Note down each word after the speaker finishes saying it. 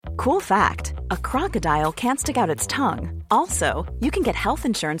Cool fact, a crocodile can't stick out its tongue. Also, you can get health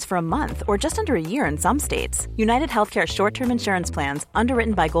insurance for a month or just under a year in some states. United Healthcare short-term insurance plans,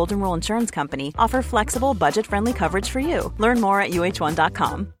 underwritten by Golden Rule Insurance Company, offer flexible, budget-friendly coverage for you. Learn more at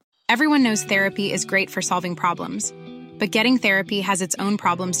uh1.com. Everyone knows therapy is great for solving problems. But getting therapy has its own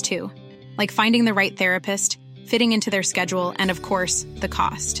problems too. Like finding the right therapist, fitting into their schedule, and of course, the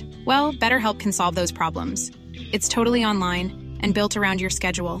cost. Well, BetterHelp can solve those problems. It's totally online and built around your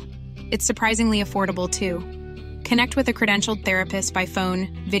schedule. It's surprisingly affordable, too. Connect with a credentialed therapist by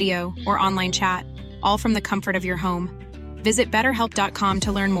phone, video, or online chat, all from the comfort of your home. Visit BetterHelp.com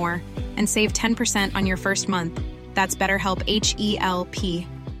to learn more and save 10% on your first month. That's BetterHelp, H-E-L-P.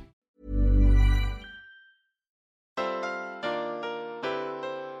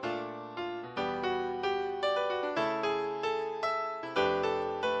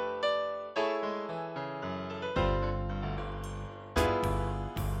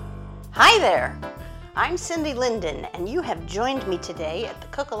 Hi there, I'm Cindy Linden, and you have joined me today at the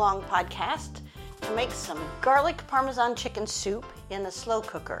Cook Along podcast to make some garlic Parmesan chicken soup in a slow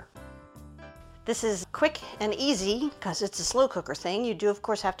cooker. This is quick and easy because it's a slow cooker thing. You do, of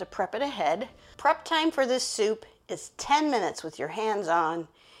course, have to prep it ahead. Prep time for this soup is 10 minutes with your hands on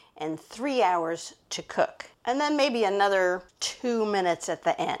and 3 hours to cook, and then maybe another 2 minutes at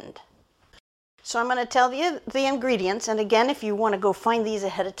the end. So I'm going to tell you the ingredients, and again, if you want to go find these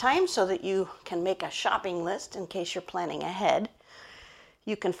ahead of time so that you can make a shopping list in case you're planning ahead,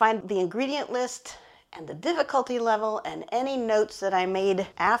 you can find the ingredient list and the difficulty level and any notes that I made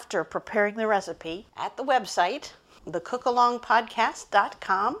after preparing the recipe at the website,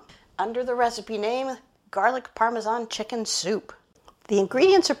 thecookalongpodcast.com, under the recipe name, Garlic Parmesan Chicken Soup. The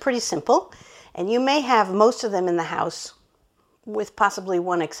ingredients are pretty simple, and you may have most of them in the house, with possibly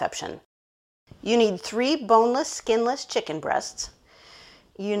one exception. You need 3 boneless, skinless chicken breasts.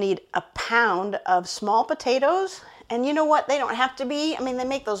 You need a pound of small potatoes. And you know what? They don't have to be. I mean, they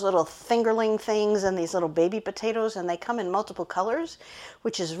make those little fingerling things and these little baby potatoes, and they come in multiple colors,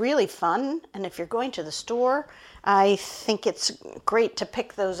 which is really fun. And if you're going to the store, I think it's great to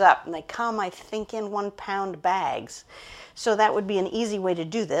pick those up. And they come, I think, in 1 pound bags. So that would be an easy way to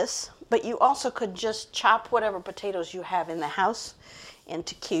do this. But you also could just chop whatever potatoes you have in the house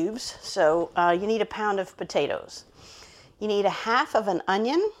into cubes. So you need a pound of potatoes. You need a half of an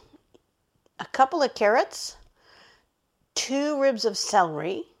onion, a couple of carrots, 2 ribs of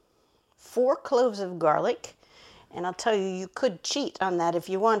celery, 4 cloves of garlic, and I'll tell you, you could cheat on that if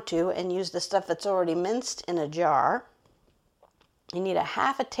you want to and use the stuff that's already minced in a jar. You need a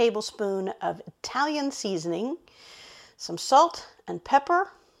half a tablespoon of Italian seasoning, some salt and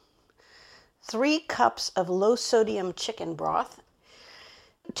pepper, 3 cups of low sodium chicken broth,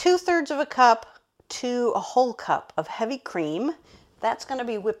 2/3 of a cup to a whole cup of heavy cream. That's going to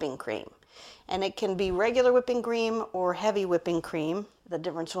be whipping cream. And it can be regular whipping cream or heavy whipping cream. The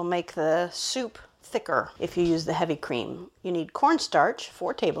difference will make the soup thicker if you use the heavy cream. You need cornstarch,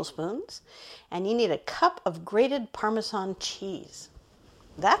 4 tablespoons, and you need a cup of grated Parmesan cheese.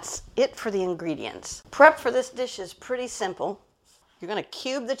 That's it for the ingredients. Prep for this dish is pretty simple. You're going to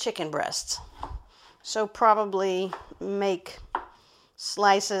cube the chicken breasts. So probably make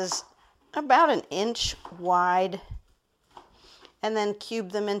slices about 1 inch wide, and then cube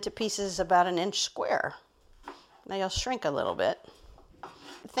them into pieces about 1 inch square. Now you'll shrink a little bit.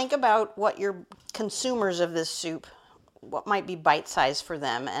 Think about what your consumers of this soup, what might be bite size for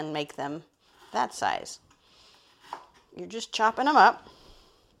them, and make them that size. You're just chopping them up.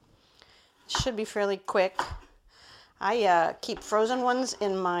 It should be fairly quick. I keep frozen ones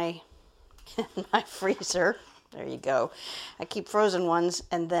in my freezer. There you go. I keep frozen ones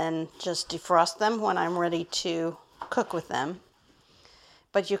and then just defrost them when I'm ready to cook with them.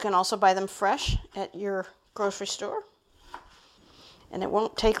 But you can also buy them fresh at your grocery store. And it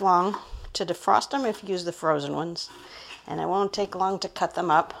won't take long to defrost them if you use the frozen ones. And it won't take long to cut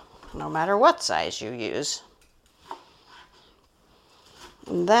them up, no matter what size you use.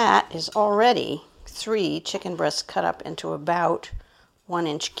 And that is already 3 chicken breasts cut up into about 1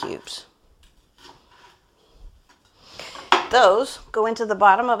 inch cubes. Those go into the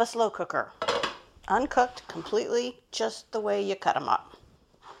bottom of a slow cooker, uncooked completely, just the way you cut them up.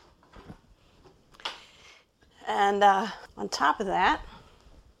 And on top of that,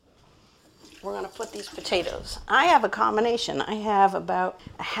 we're going to put these potatoes. I have a combination. I have about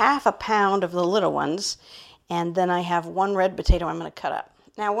a half a pound of the little ones, and then I have 1 red potato I'm going to cut up.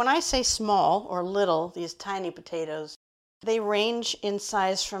 Now, when I say small or little, these tiny potatoes, they range in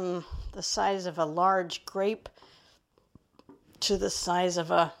size from the size of a large grape to the size of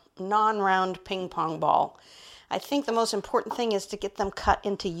a non-round ping pong ball. I think the most important thing is to get them cut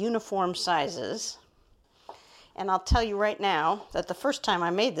into uniform sizes. And I'll tell you right now that the first time I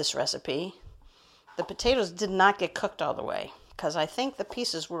made this recipe, the potatoes did not get cooked all the way because I think the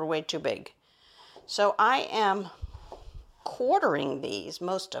pieces were way too big. So I am quartering these,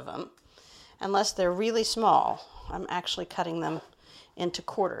 most of them, unless they're really small. I'm actually cutting them into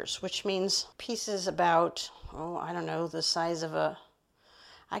quarters, which means pieces about, the size of the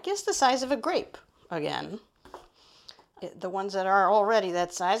size of a grape again. The ones that are already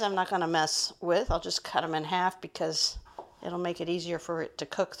that size, I'm not going to mess with. I'll just cut them in half because it'll make it easier for it to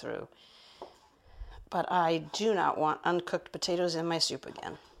cook through. But I do not want uncooked potatoes in my soup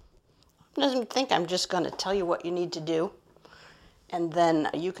again. Doesn't think I'm just going to tell you what you need to do, and then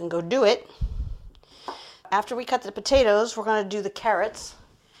you can go do it. After we cut the potatoes, we're going to do the carrots.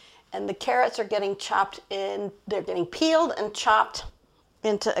 And the carrots are getting chopped in, they're getting peeled and chopped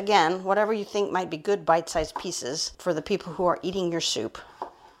into, again, whatever you think might be good bite-sized pieces for the people who are eating your soup.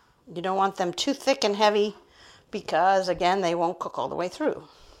 You don't want them too thick and heavy because, again, they won't cook all the way through.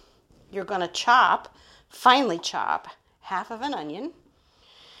 You're going to finely chop half of an onion,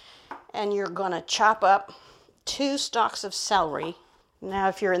 and you're going to chop up 2 stalks of celery. Now,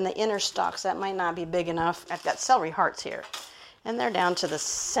 if you're in the inner stalks, that might not be big enough. I've got celery hearts here, and they're down to the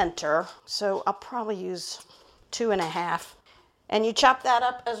center, so I'll probably use 2.5. And you chop that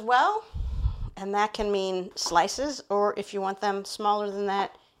up as well, and that can mean slices, or if you want them smaller than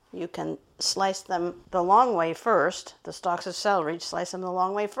that, you can slice them the long way first, the stalks of celery, slice them the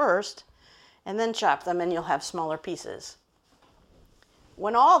long way first, and then chop them, and you'll have smaller pieces.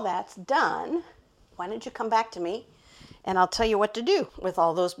 When all that's done, why don't you come back to me, and I'll tell you what to do with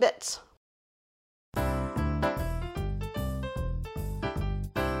all those bits.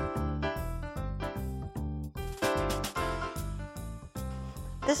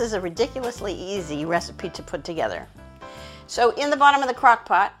 This is a ridiculously easy recipe to put together. So in the bottom of the crock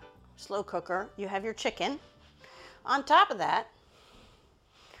pot, slow cooker, you have your chicken. On top of that,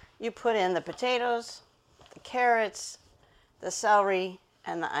 you put in the potatoes, the carrots, the celery,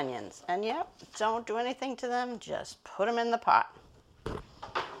 and the onions. And don't do anything to them, just put them in the pot.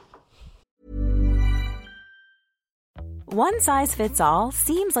 One size fits all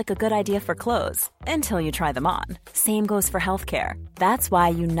seems like a good idea for clothes until you try them on. Same goes for healthcare. That's why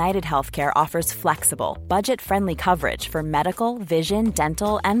United Healthcare offers flexible, budget-friendly coverage for medical, vision,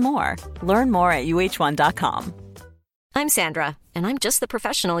 dental, and more. Learn more at uh1.com. I'm Sandra, and I'm just the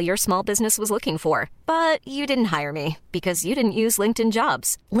professional your small business was looking for. But you didn't hire me because you didn't use LinkedIn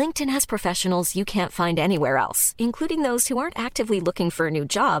Jobs. LinkedIn has professionals you can't find anywhere else, including those who aren't actively looking for a new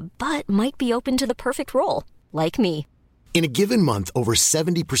job, but might be open to the perfect role, like me. In a given month, over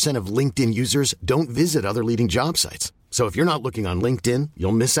 70% of LinkedIn users don't visit other leading job sites. So if you're not looking on LinkedIn,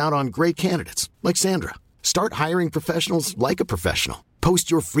 you'll miss out on great candidates like Sandra. Start hiring professionals like a professional. Post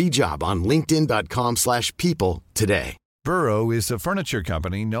your free job on linkedin.com/people today. Burrow is a furniture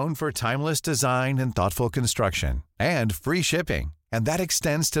company known for timeless design and thoughtful construction and free shipping, and that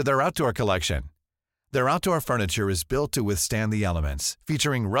extends to their outdoor collection. Their outdoor furniture is built to withstand the elements,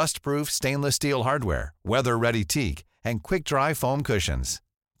 featuring rust-proof stainless steel hardware, weather-ready teak, and quick-dry foam cushions.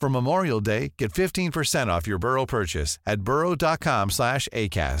 For Memorial Day, get 15% off your Burrow purchase at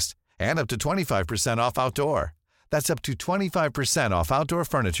burrow.com/ACAST and up to 25% off outdoor. That's up to 25% off outdoor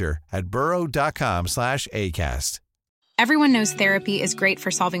furniture at burrow.com/ACAST. Everyone knows therapy is great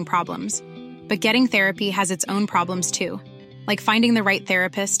for solving problems, but getting therapy has its own problems too, like finding the right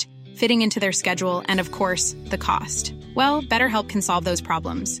therapist, fitting into their schedule, and of course, the cost. Well, BetterHelp can solve those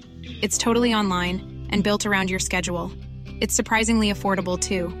problems. It's totally online and built around your schedule. It's surprisingly affordable,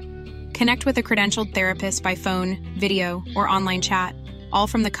 too. Connect with a credentialed therapist by phone, video, or online chat, all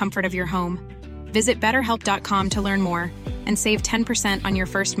from the comfort of your home. Visit BetterHelp.com to learn more and save 10% on your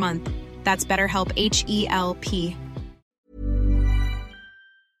first month. That's BetterHelp, H-E-L-P.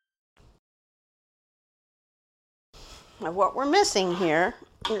 Now what we're missing here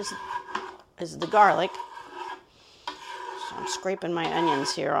is the garlic. So I'm scraping my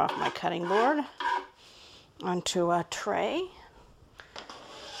onions here off my cutting board onto a tray,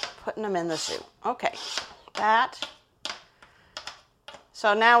 putting them in the soup. Okay,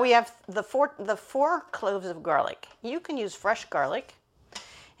 so now we have the four cloves of garlic. You can use fresh garlic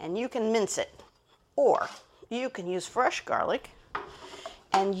and you can mince it, or you can use fresh garlic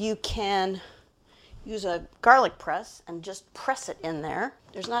and you can use a garlic press and just press it in there.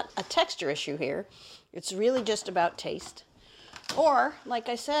 There's not a texture issue here. It's really just about taste. Or, like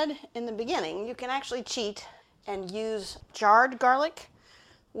I said in the beginning, you can actually cheat and use jarred garlic,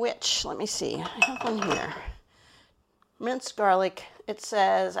 which, let me see, I have one here. Minced garlic, it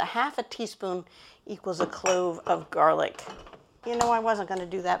says a half a teaspoon equals a clove of garlic. You know, I wasn't going to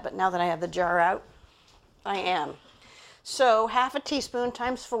do that, but now that I have the jar out, I am. So half a teaspoon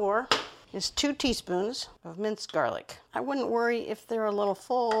times 4 is 2 teaspoons of minced garlic. I wouldn't worry if they're a little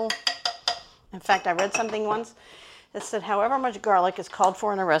full. In fact, I read something once that said however much garlic is called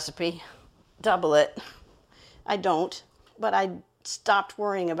for in a recipe, double it. I don't, but I stopped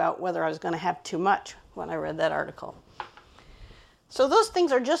worrying about whether I was going to have too much when I read that article. So those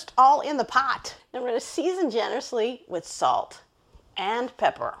things are just all in the pot. I'm going to season generously with salt and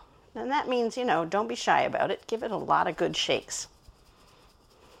pepper. And that means, you know, don't be shy about it. Give it a lot of good shakes.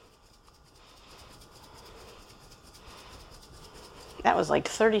 That was like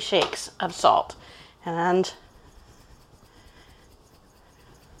 30 shakes of salt. And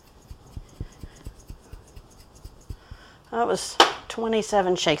that was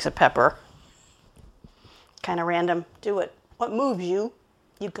 27 shakes of pepper. Kind of random. Do it. What moves you.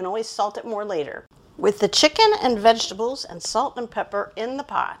 You can always salt it more later. With the chicken and vegetables and salt and pepper in the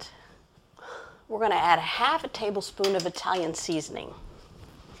pot, we're going to add half a tablespoon of Italian seasoning.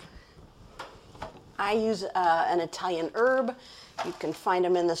 I use an Italian herb. You can find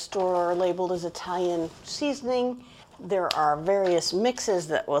them in the store labeled as Italian seasoning. There are various mixes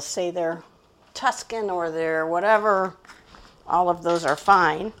that will say they're Tuscan or they're whatever. All of those are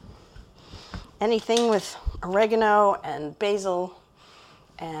fine. Anything with oregano and basil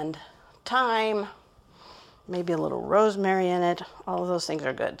and thyme, maybe a little rosemary in it, all of those things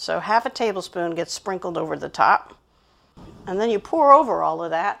are good. So half a tablespoon gets sprinkled over the top. And then you pour over all of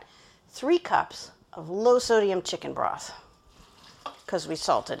that 3 cups of low sodium chicken broth, because we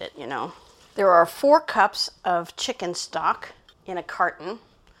salted it, you know. There are 4 cups of chicken stock in a carton.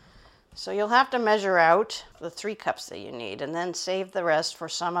 So you'll have to measure out the 3 cups that you need and then save the rest for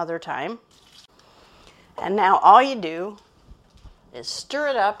some other time. And now all you do is stir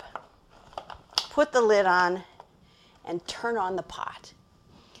it up, put the lid on, and turn on the pot.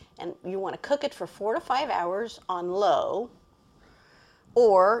 And you want to cook it for 4 to 5 hours on low,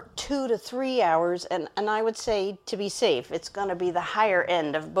 or 2 to 3 hours, and I would say, to be safe, it's going to be the higher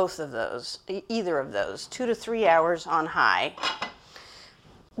end of both of those, either of those, 2 to 3 hours on high.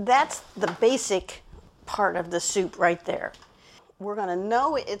 That's the basic part of the soup right there. We're going to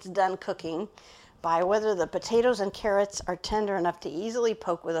know it's done cooking by whether the potatoes and carrots are tender enough to easily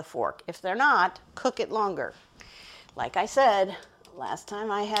poke with a fork. If they're not, cook it longer. Like I said, last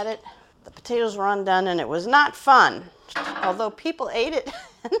time I had it, the potatoes were undone and it was not fun. Although people ate it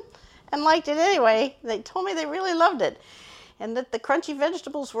and liked it anyway, they told me they really loved it. And that the crunchy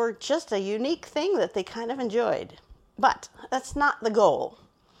vegetables were just a unique thing that they kind of enjoyed. But that's not the goal.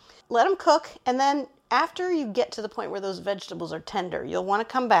 Let them cook, and then after you get to the point where those vegetables are tender, you'll want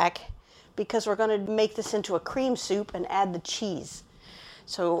to come back because we're going to make this into a cream soup and add the cheese.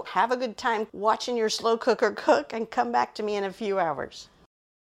 So have a good time watching your slow cooker cook and come back to me in a few hours.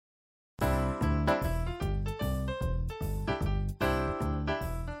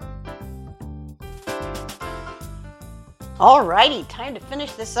 Alrighty, time to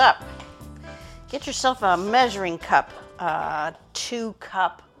finish this up. Get yourself a measuring cup,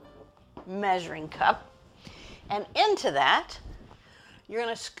 2-cup measuring cup, and into that you're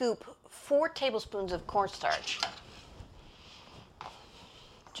going to scoop 4 tablespoons of cornstarch.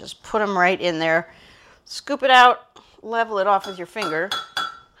 Just put them right in there. Scoop it out, level it off with your finger.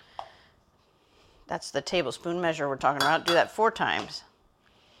 That's the tablespoon measure we're talking about. Do that 4 times.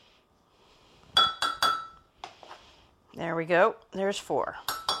 There we go. There's 4.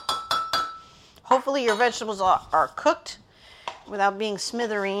 Hopefully your vegetables are cooked without being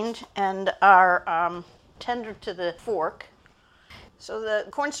smithereened and are tender to the fork. So the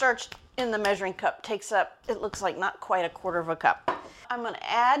cornstarch in the measuring cup takes up, it looks like not quite a 1/4 cup. I'm going to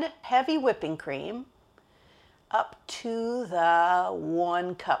add heavy whipping cream up to the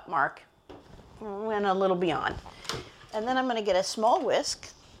 1 cup mark and a little beyond. And then I'm going to get a small whisk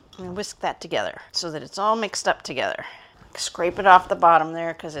and whisk that together so that it's all mixed up together. Scrape it off the bottom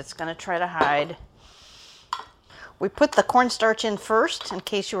there because it's going to try to hide. We put the cornstarch in first, in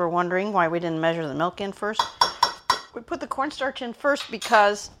case you were wondering why we didn't measure the milk in first. We put the cornstarch in first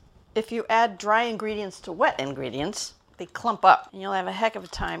because if you add dry ingredients to wet ingredients, they clump up and you'll have a heck of a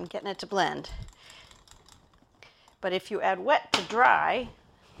time getting it to blend. But if you add wet to dry,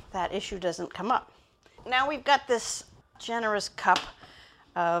 that issue doesn't come up. Now we've got this generous cup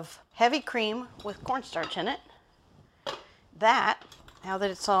of heavy cream with cornstarch in it. That, now that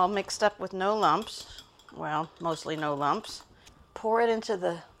it's all mixed up with no lumps, well, mostly no lumps, pour it into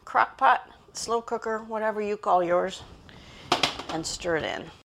the crock pot, slow cooker, whatever you call yours, and stir it in.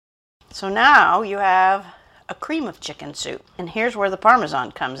 So now you have a cream of chicken soup. And here's where the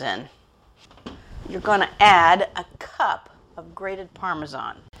Parmesan comes in. you're going to add a cup of grated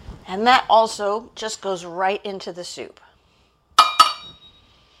Parmesan. And that also just goes right into the soup.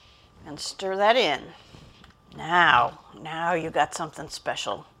 And stir that in. Now you got something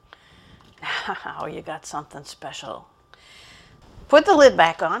special. Now you got something special. Put the lid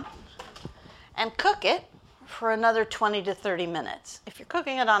back on and cook it for another 20 to 30 minutes. If you're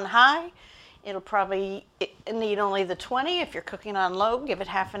cooking it on high, it'll probably need only the 20. If you're cooking on low, give it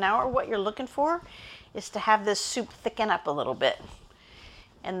half an hour. What you're looking for is to have this soup thicken up a little bit.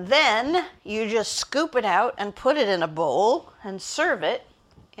 And then you just scoop it out and put it in a bowl and serve it.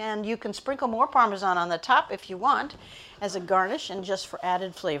 And you can sprinkle more Parmesan on the top if you want as a garnish and just for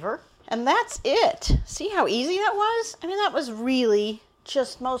added flavor. And that's it. See how easy that was? I mean, that was really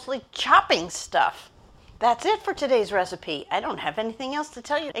just mostly chopping stuff. That's it for today's recipe. I don't have anything else to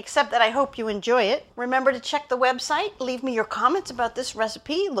tell you except that I hope you enjoy it. Remember to check the website. Leave me your comments about this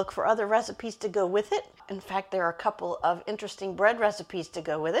recipe. Look for other recipes to go with it. In fact, there are a couple of interesting bread recipes to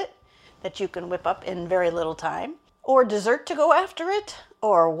go with it that you can whip up in very little time. Or dessert to go after it,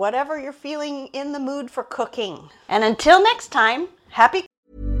 or whatever you're feeling in the mood for cooking. And until next time, happy...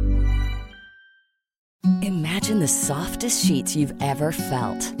 Imagine the softest sheets you've ever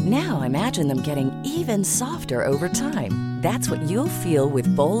felt. Now imagine them getting even softer over time. That's what you'll feel with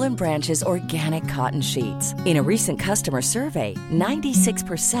Boll & Branch's organic cotton sheets. In a recent customer survey,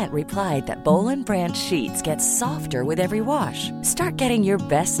 96% replied that Boll & Branch sheets get softer with every wash. Start getting your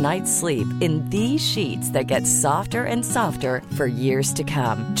best night's sleep in these sheets that get softer and softer for years to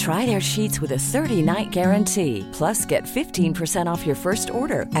come. Try their sheets with a 30-night guarantee. Plus, get 15% off your first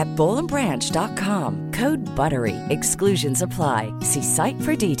order at bollandbranch.com. Code BUTTERY. Exclusions apply. See site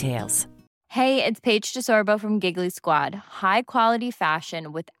for details. Hey, it's Paige DeSorbo from Giggly Squad. High quality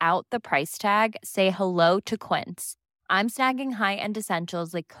fashion without the price tag. Say hello to Quince. I'm snagging high-end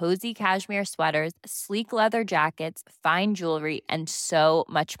essentials like cozy cashmere sweaters, sleek leather jackets, fine jewelry, and so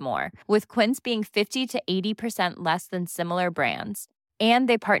much more. With Quince being 50 to 80% less than similar brands. And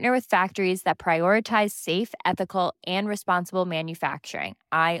they partner with factories that prioritize safe, ethical, and responsible manufacturing.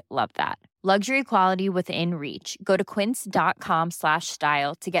 I love that. Luxury quality within reach. Go to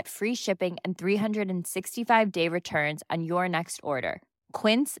quince.com/style to get free shipping and 365-day returns on your next order.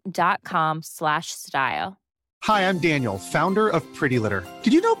 Quince.com/style. Hi, I'm Daniel, founder of Pretty Litter.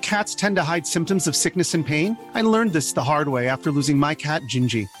 Did you know cats tend to hide symptoms of sickness and pain? I learned this the hard way after losing my cat,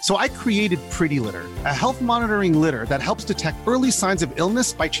 Gingy. So I created Pretty Litter, a health monitoring litter that helps detect early signs of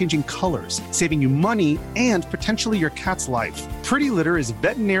illness by changing colors, saving you money and potentially your cat's life. Pretty Litter is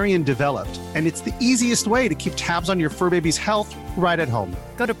veterinarian developed, and it's the easiest way to keep tabs on your fur baby's health right at home.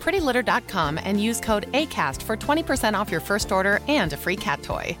 Go to prettylitter.com and use code ACAST for 20% off your first order and a free cat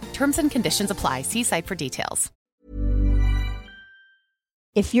toy. Terms and conditions apply. See site for details.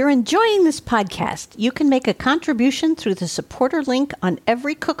 If you're enjoying this podcast, you can make a contribution through the supporter link on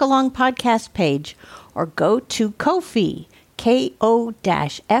every Cook Along podcast page, or go to Ko-fi,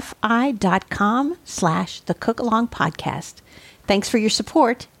 ko-fi.com/the Cook Along podcast. Thanks for your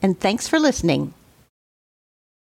support, and thanks for listening.